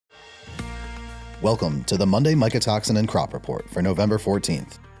Welcome to the Monday Mycotoxin and Crop Report for November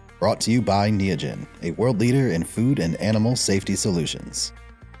 14th, brought to you by Neogen, a world leader in food and animal safety solutions.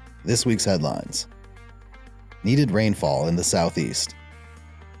 This week's headlines: needed rainfall in the southeast,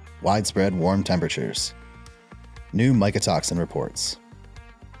 widespread warm temperatures, new mycotoxin reports.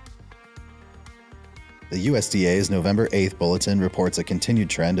 The USDA's November 8th bulletin reports a continued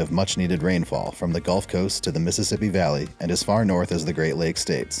trend of much-needed rainfall from the Gulf Coast to the Mississippi Valley and as far north as the Great Lakes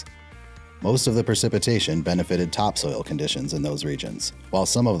states. Most of the precipitation benefited topsoil conditions in those regions, while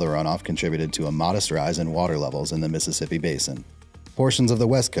some of the runoff contributed to a modest rise in water levels in the Mississippi Basin. Portions of the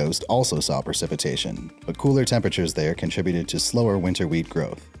West Coast also saw precipitation, but cooler temperatures there contributed to slower winter wheat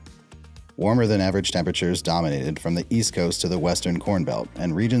growth. Warmer than average temperatures dominated from the East Coast to the Western Corn Belt,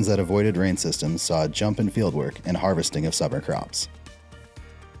 and regions that avoided rain systems saw a jump in fieldwork and harvesting of summer crops.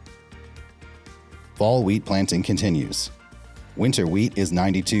 Fall wheat planting continues. Winter wheat is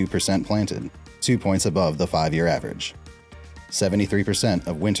 92% planted, 2 points above the 5-year average. 73%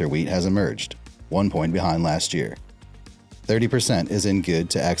 of winter wheat has emerged, 1 point behind last year. 30% is in good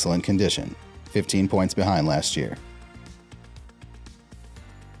to excellent condition, 15 points behind last year.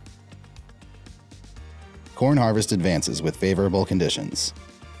 Corn harvest advances with favorable conditions.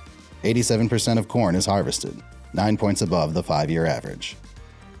 87% of corn is harvested, 9 points above the 5-year average.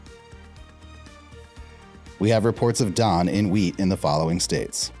 We have reports of DON in wheat in the following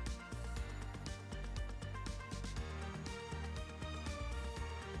states: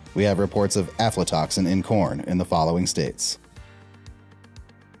 we have reports of aflatoxin in corn in the following states: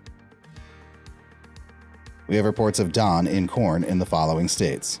 we have reports of DON in corn in the following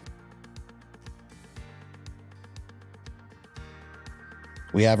states: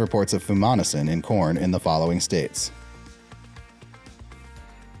 we have reports of fumonisin in corn in the following states: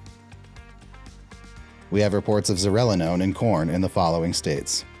 we have reports of zearalenone in corn in the following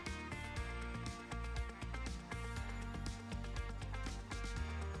states: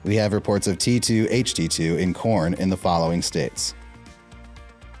 we have reports of T2-HT2 in corn in the following states: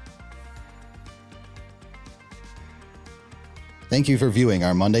 Thank you for viewing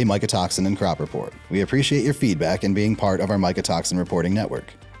our Monday Mycotoxin and Crop Report. We appreciate your feedback and being part of our Mycotoxin reporting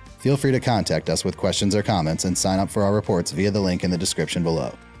network. Feel free to contact us with questions or comments and sign up for our reports via the link in the description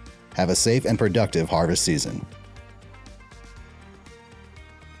below. Have a safe and productive harvest season.